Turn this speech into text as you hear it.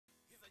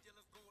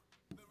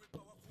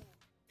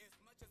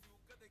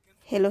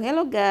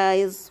Hello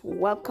guys,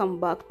 welcome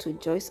back to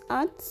Joyce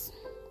Arts.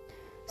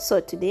 So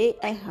today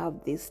I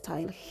have this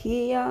style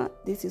here.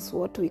 This is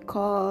what we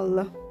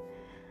call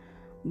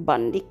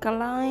bandika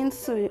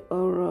lines,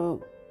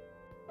 or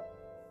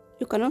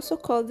you can also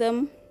call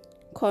them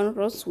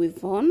cornrows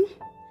weave-on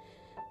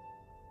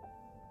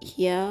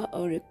here,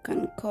 or you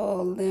can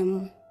call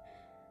them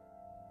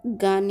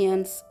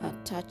Ghanaians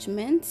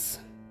attachments.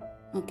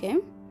 Okay,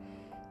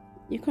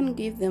 you can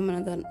give them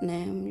another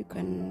name. You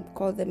can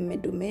call them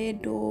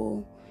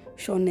medo,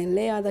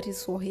 shonelea, that is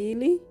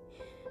Swahili.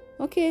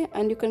 Okay,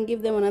 and you can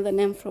give them another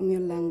name from your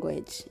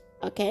language.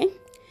 Okay,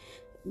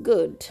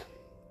 good.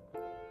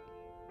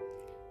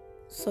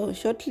 So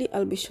shortly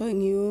I'll be showing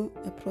you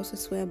a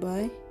process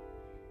whereby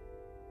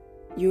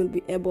you will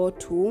be able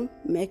to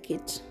make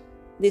it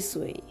this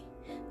way.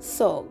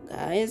 So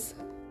guys,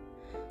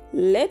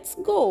 let's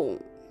go.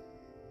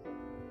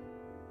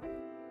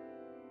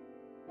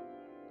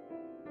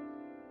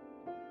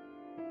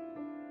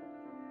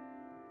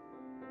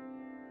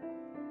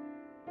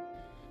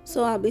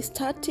 So I'll be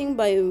starting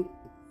by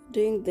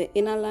doing the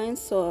inner line.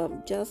 So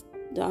I've just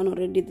done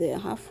already the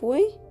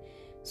halfway,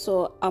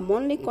 so I'm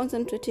only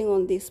concentrating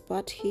on this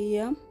part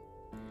here.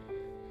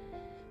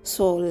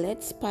 So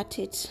let's part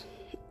it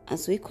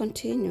as we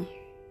continue.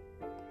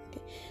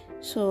 Okay.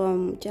 So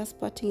I'm just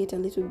parting it a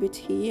little bit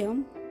here,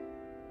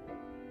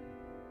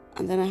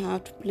 and then I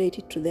have to plait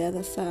it to the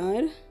other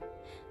side.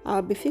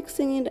 I'll be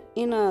fixing it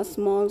in a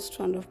small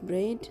strand of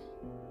braid,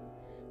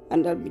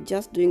 and I'll be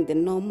just doing the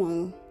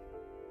normal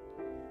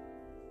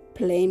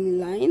plain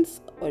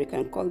lines, or you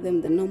can call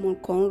them the normal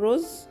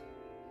cornrows.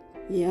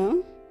 Yeah,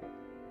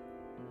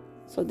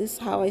 so this is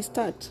how I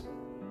start.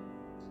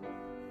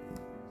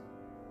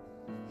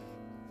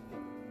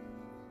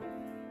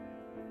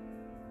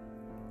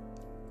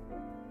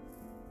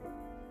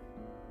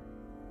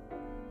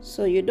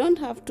 So you don't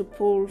have to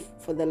pull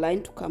for the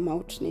line to come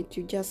out neat,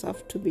 you just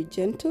have to be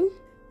gentle.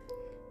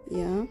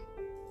 Yeah,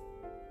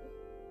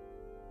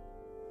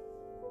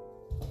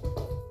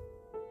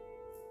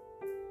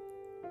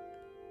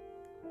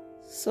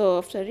 so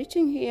after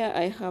reaching here,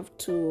 I have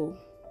to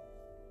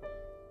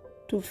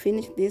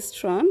finish this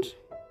strand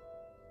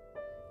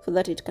so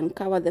that it can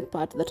cover the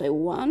part that I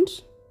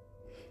want.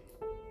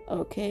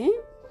 Okay,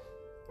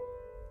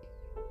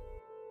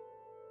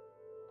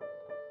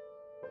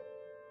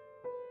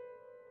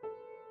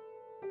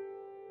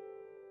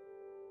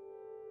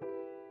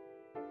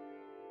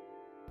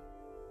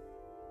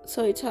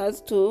 so it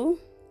has to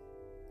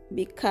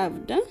be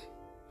curved.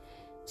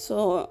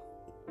 So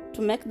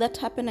to make that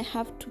happen, I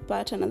have to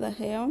part another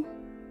hair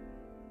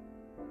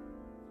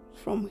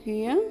from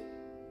here.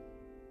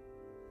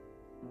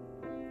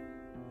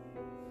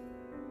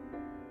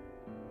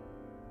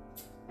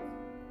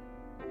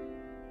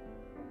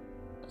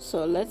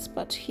 So let's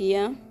part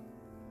here.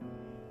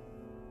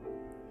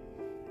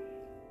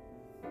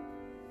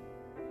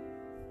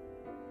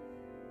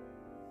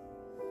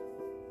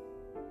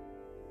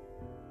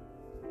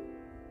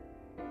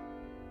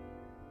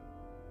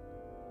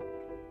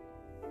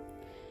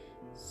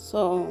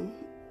 So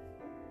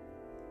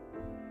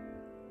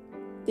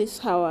this is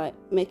how I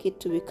make it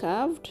to be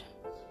curved.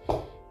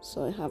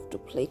 So I have to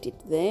plait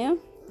it there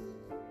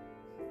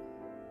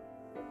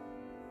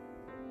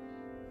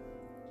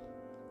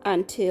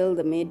until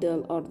the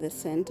middle or the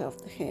center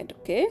of the head.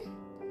 Okay,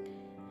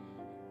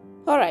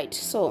 all right,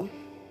 so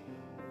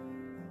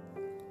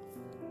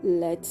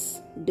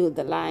let's do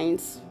the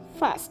lines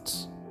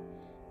first.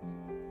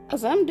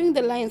 As I'm doing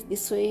the lines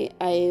this way,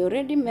 I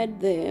already made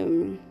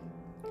the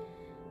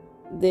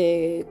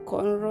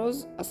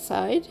cornrows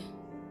aside,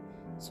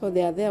 so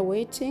they are there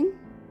waiting.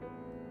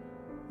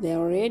 They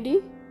are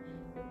ready.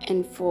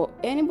 And for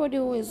anybody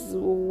who is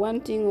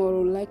wanting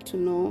or would like to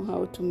know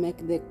how to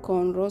make the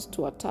cornrows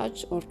to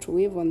attach or to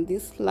weave on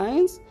these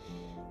lines,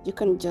 you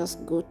can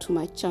just go to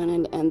my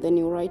channel and then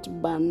you write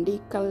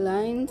bandika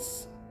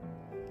lines,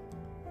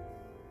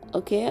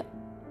 okay,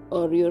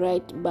 or you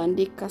write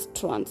bandika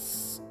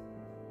strands.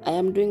 I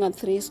am doing a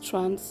three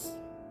strands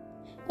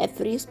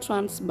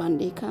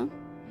bandika,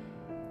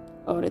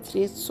 or a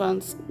 3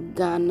 strands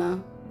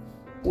Ghana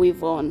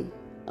weave on.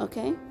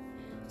 Okay,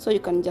 so you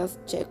can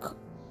just check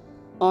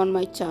on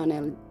my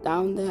channel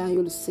down there,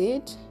 you'll see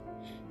it,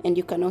 and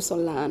you can also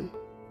learn.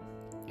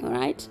 All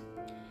right,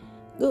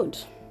 good.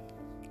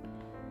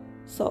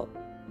 So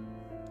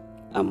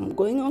I'm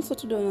going also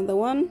to do another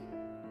one.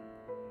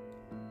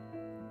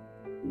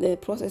 The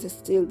process is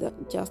still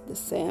just the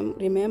same.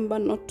 Remember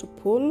not to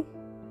pull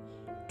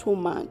too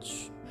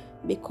much,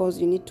 because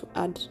you need to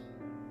add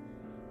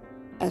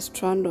a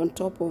strand on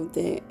top of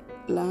the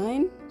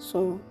line,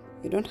 so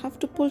you don't have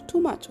to pull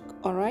too much.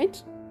 All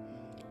right,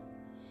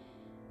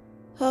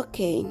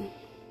 okay,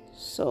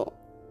 so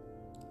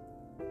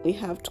we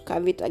have to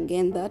curve it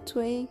again that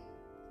way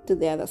to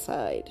the other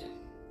side.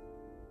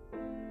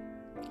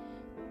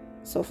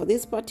 So for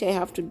this part, I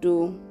have to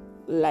do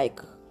like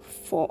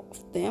 4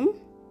 of them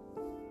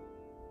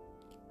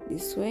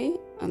this way,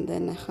 and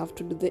then I have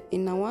to do the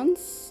inner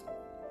ones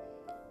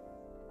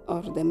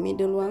or the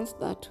middle ones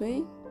that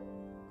way.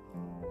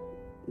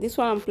 This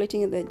one I'm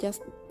plaiting it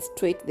just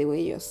straight the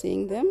way you're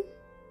seeing them.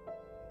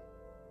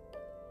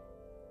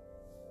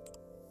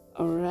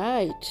 All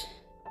right,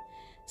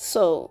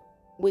 so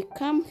we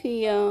come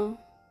here,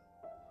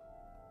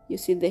 you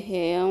see the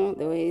hair,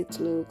 the way it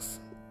looks.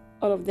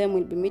 All of them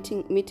will be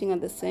meeting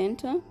at the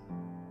center.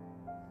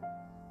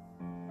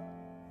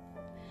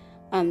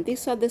 And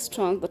these are the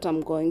strands that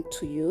I'm going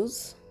to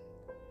use.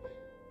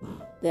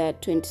 There are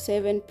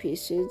 27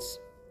 pieces.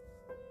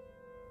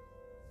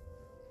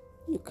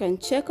 You can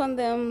check on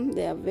them,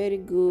 they are very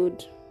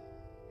good,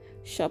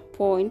 sharp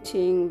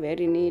pointing,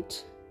 very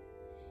neat.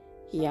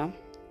 Yeah,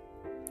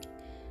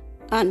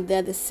 and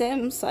they're the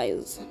same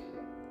size.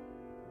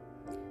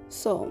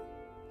 So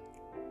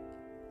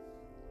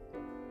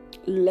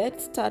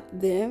let's start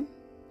the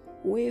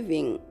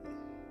weaving.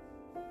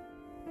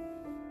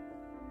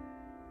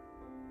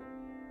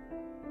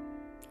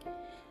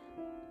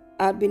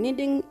 I'll be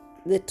needing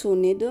the 2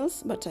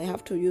 needles, but I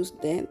have to use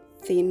the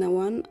thinner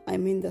one, I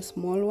mean the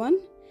small one,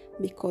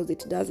 because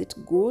it does it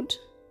good.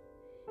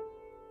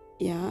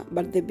 Yeah,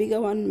 but the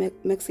bigger one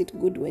makes it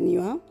good when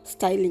you are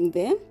styling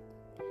the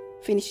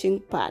finishing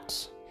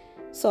part.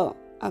 So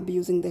I'll be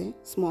using the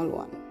small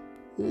one.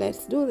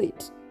 Let's do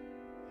it.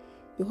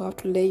 You have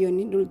to lay your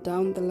needle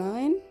down the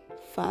line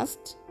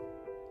first,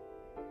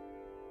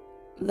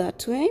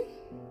 that way.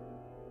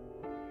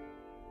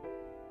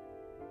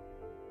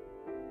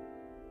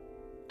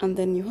 And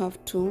then you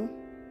have to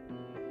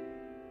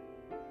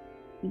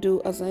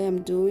do as I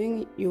am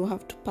doing. You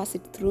have to pass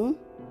it through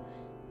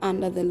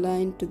under the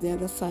line to the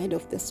other side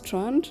of the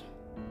strand.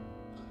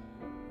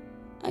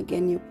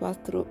 Again, you pass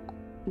through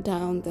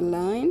down the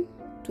line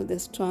to the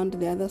strand,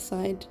 the other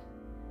side.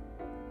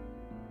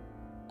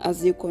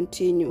 As you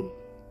continue,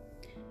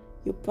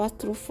 you pass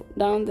through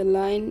down the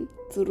line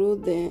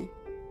through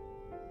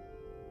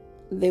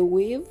the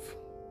weave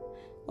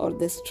or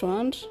the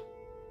strand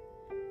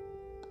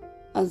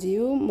as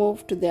you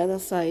move to the other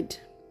side.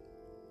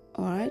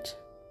 All right,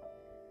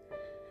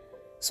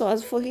 so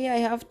as for here, I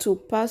have to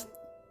pass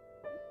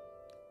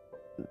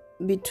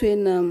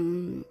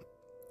between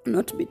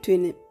not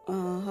between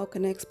how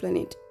can I explain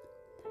it,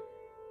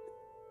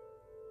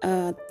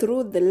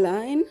 through the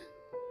line,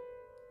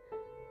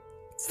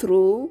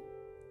 through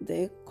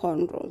the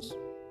cornrows,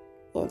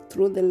 or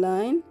through the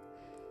line,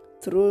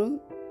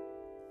 through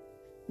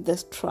the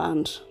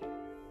strand.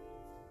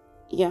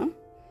 Yeah,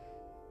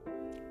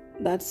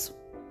 that's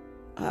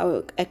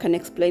how I can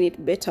explain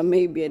it better.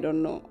 Maybe I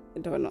don't know,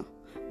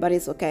 but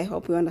it's okay. I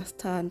hope you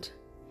understand.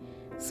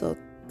 So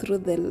through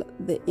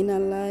the inner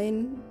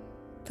line,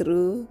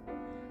 through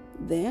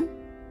the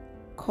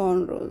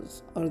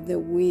cornrows or the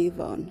weave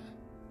on.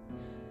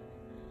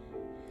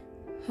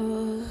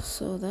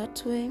 So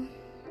that way,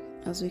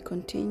 as we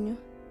continue,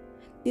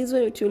 this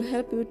way it will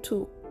help you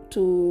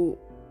to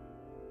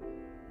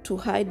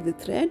hide the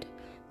thread,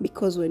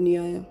 because when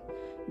you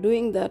are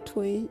doing that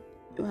way,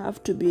 you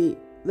have to be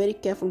very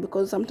careful,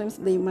 because sometimes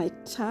they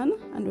might turn,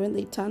 and when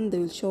they turn, they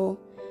will show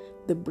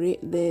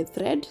the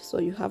thread. So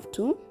you have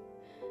to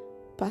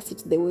pass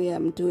it the way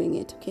I'm doing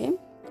it, okay,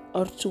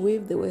 or to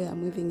weave the way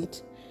I'm weaving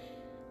it.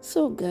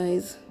 So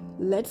guys,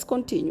 let's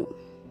continue.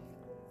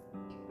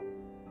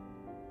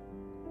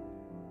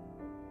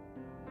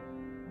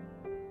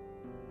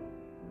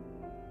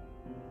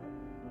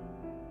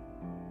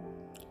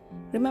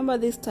 Remember,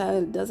 this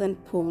style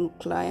doesn't pull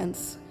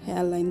clients'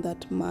 hairline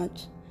that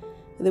much,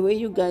 the way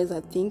you guys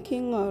are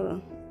thinking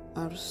or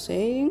are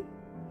saying.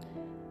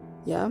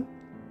 Yeah,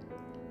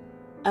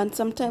 and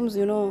sometimes,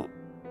 you know,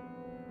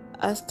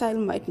 a style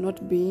might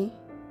not be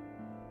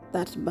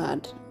that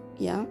bad.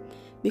 Yeah,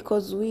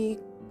 because we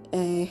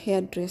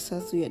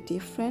hairdressers, we are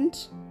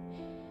different.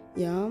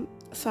 Yeah,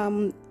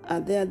 some are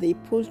there, they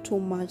pull too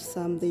much,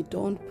 some they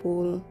don't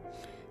pull,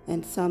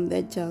 and some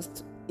they're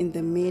just in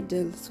the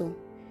middle. So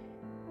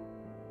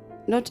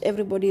not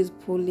everybody is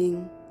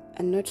pulling,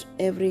 and not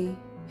every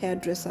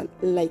hairdresser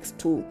likes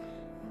to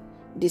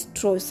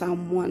destroy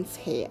someone's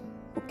hair.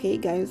 Okay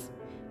guys,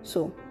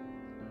 so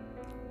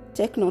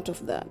take note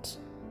of that.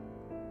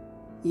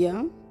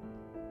 Yeah,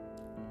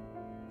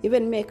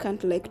 even me, I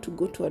can't like to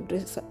go to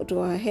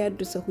a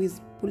hairdresser who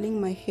is pulling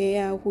my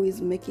hair, who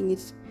is making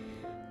it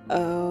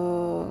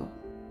or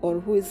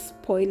who is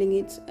spoiling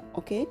it.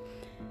 Okay,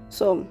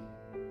 so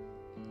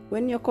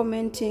when you're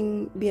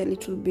commenting, be a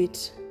little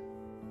bit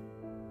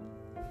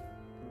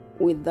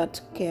with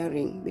that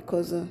caring,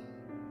 because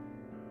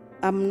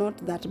I'm not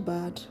that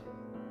bad.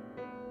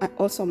 I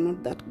also am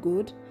not that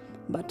good,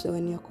 but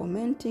when you're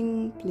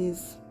commenting,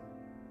 please,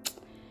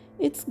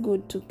 it's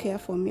good to care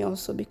for me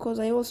also, because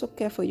I also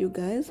care for you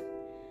guys.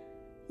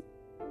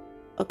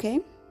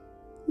 Okay,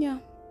 yeah,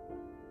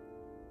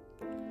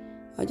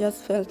 I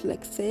just felt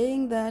like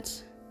saying that,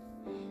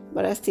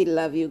 but I still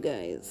love you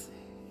guys.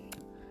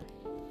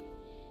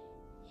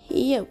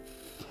 Yep,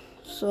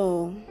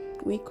 so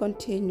we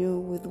continue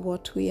with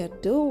what we are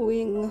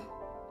doing.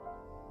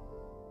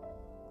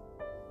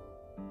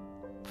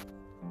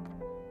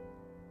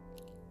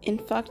 In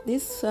fact,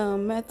 this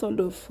method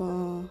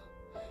of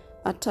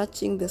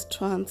attaching the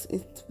strands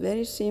is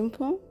very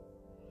simple.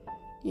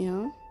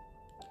 Yeah,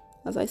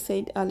 as I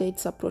said earlier,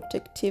 it's a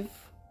protective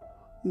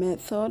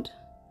method,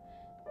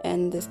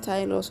 and the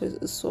style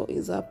also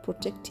is a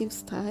protective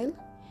style.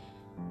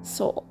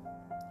 So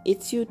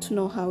it's you to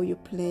know how you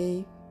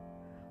play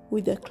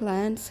with the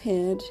client's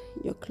head,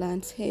 your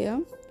client's hair.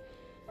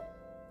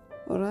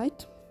 All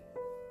right.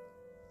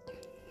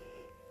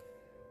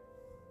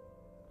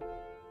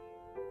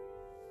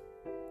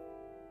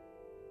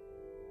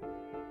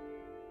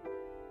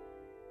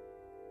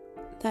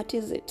 That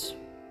is it.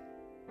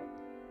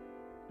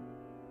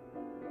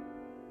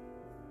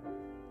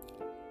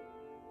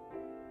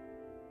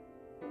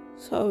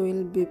 So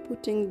we'll be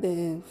putting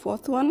the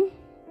fourth one,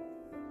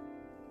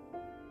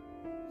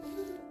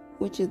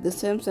 which is the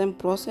same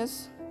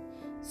process.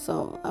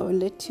 So I will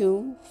let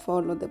you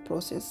follow the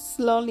process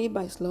slowly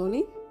by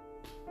slowly.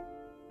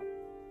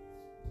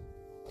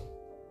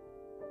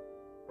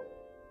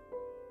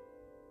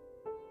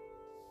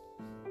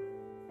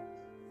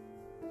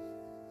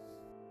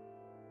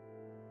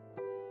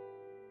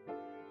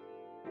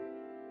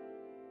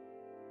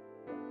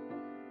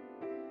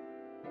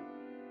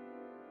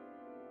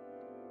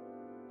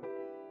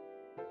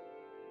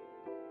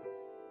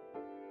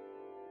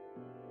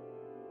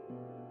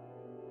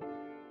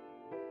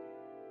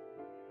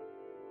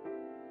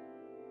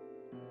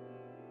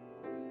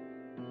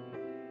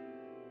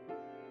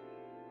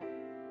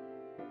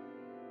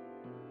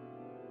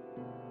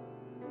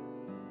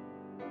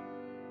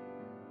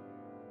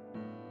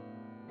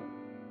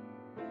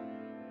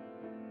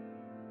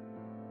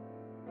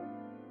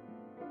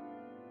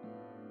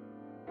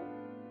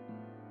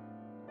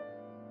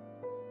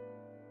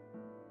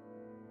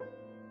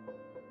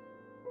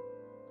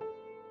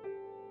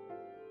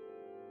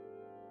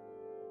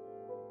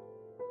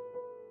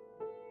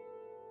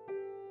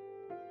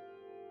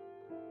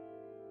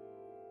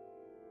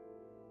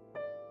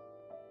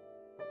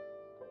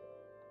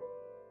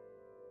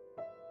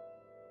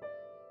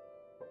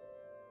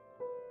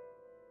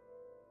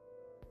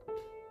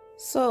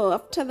 So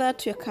after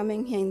that, you're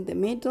coming here in the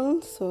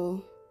middle.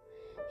 So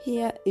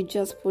here you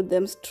just put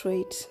them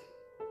straight,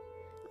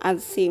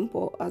 as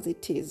simple as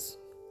it is.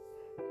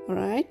 All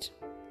right,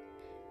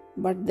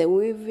 but the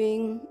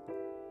weaving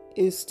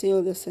is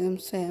still the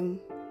same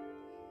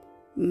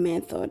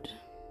method.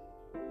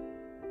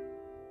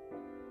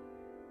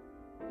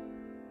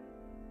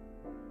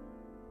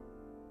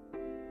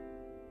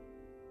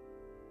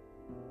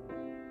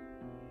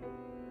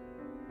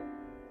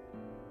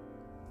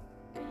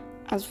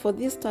 As for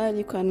this style,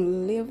 you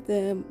can leave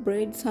the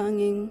braids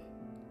hanging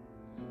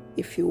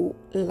if you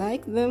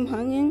like them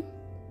hanging,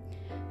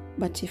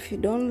 but if you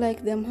don't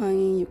like them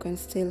hanging, you can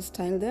still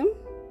style them.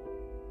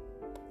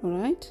 All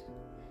right,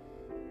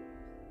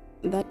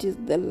 that is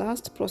the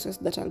last process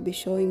that I'll be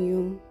showing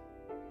you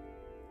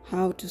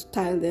how to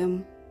style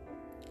them.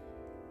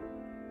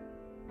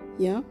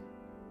 Yeah,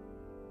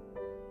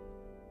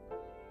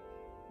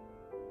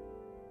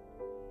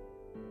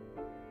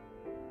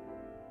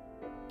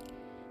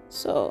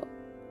 so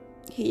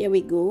here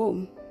we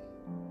go.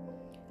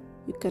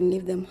 You can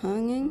leave them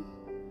hanging,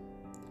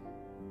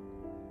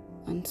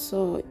 and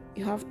so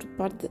you have to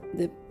part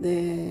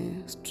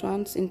the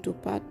strands into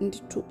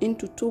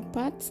two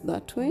parts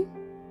that way,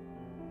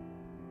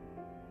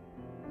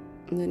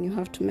 and then you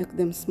have to make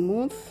them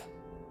smooth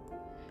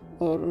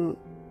or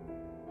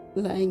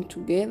lying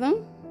together.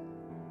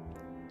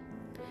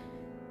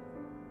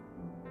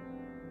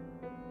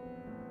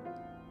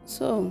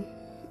 So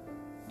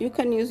you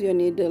can use your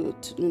needle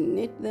to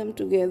knit them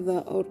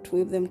together or to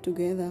weave them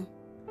together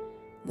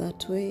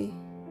that way.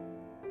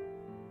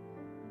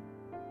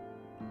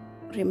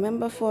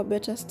 Remember, for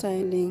better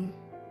styling,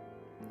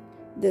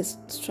 the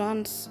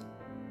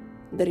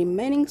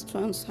remaining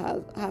strands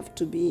have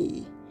to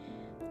be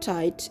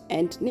tight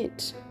and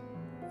neat.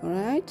 All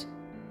right,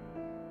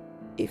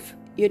 if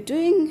you're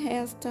doing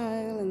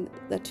hairstyle and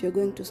that you're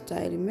going to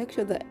style, make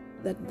sure that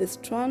the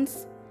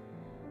strands,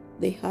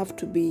 they have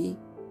to be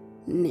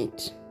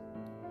neat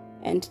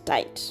and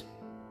tight.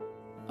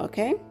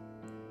 Okay,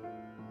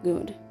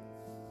 good.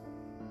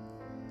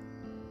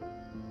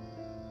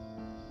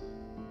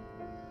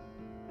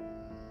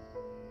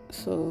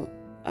 So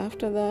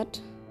after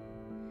that,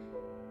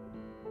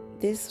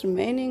 this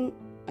remaining,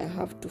 I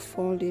have to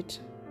fold it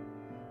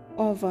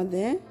over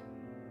there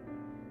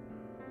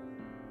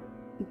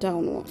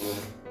downward.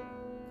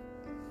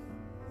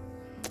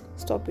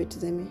 Stop it,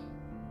 Zemi.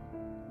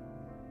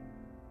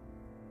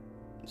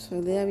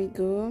 So there we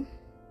go.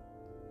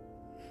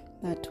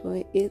 That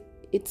way,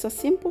 it's a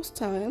simple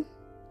style,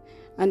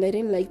 and I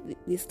really like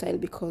this style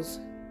because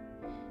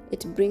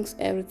it brings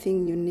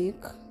everything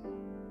unique.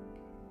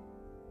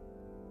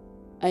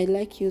 I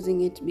like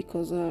using it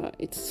because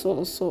it's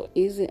so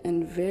easy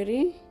and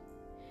very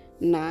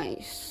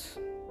nice.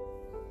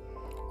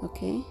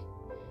 Okay,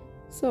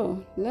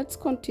 so let's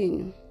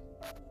continue.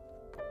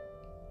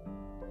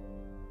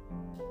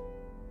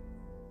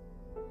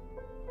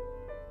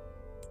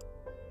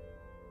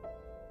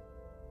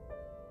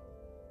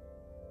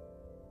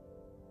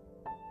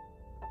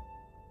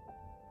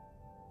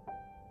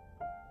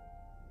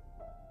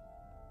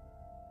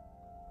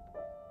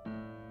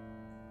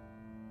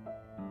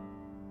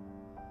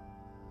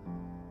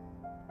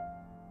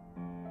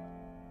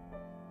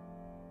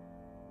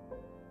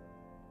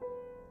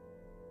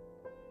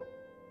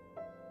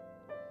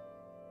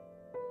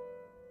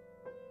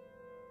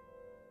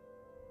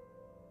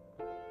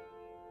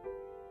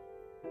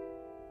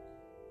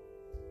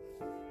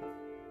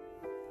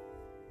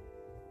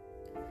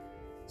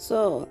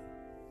 So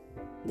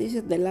this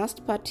is the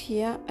last part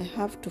here. I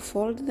have to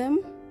fold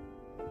them,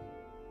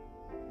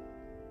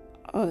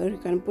 or you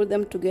can put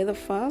them together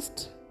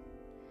first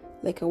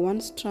like a one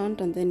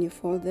strand, and then you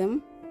fold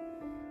them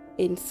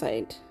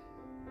inside.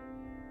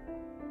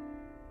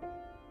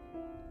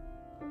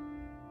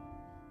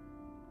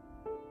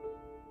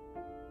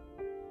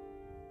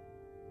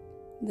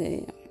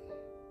 There.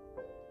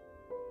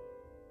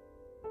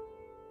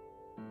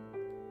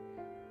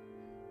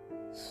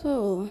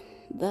 So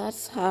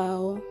that's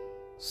how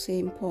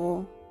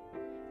simple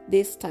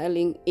this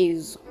styling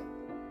is.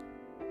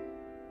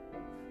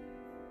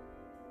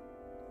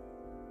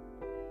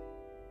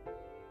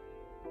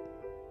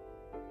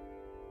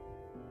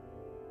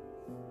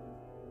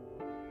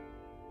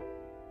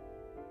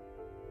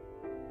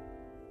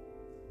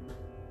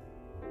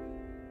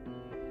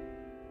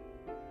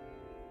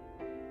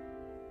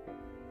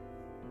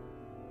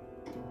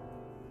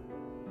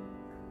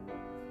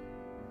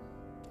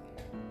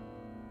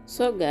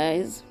 So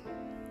guys,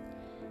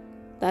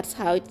 that's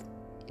how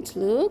it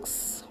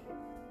looks.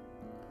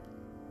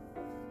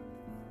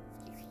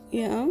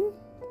 Yeah,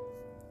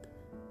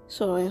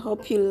 so I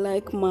hope you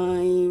like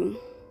my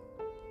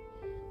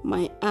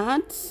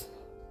art,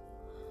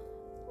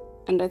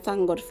 and I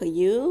thank God for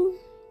you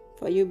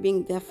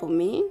being there for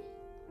me,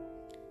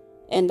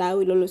 and I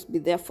will always be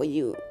there for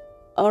you.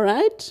 All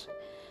right,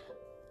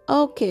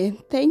 okay,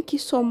 thank you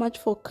so much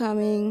for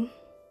coming.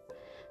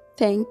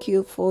 Thank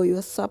you for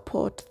your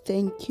support.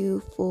 Thank you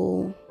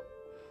for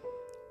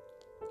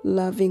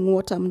loving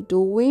what I'm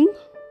doing.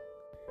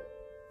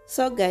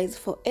 So guys,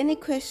 for any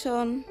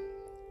question,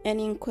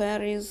 any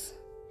inquiries,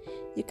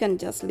 you can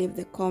just leave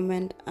the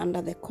comment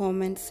under the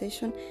comment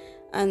section,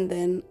 and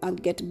then I'll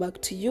get back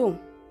to you.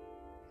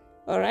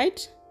 All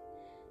right,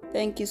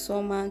 thank you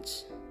so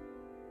much.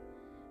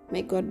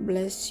 May God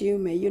bless you.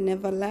 May you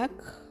never lack.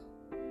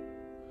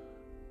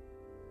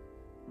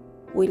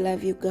 We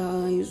love you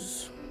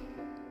guys.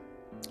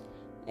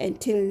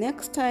 Until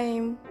next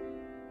time,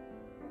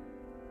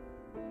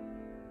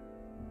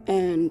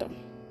 and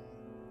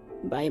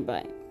bye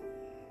bye.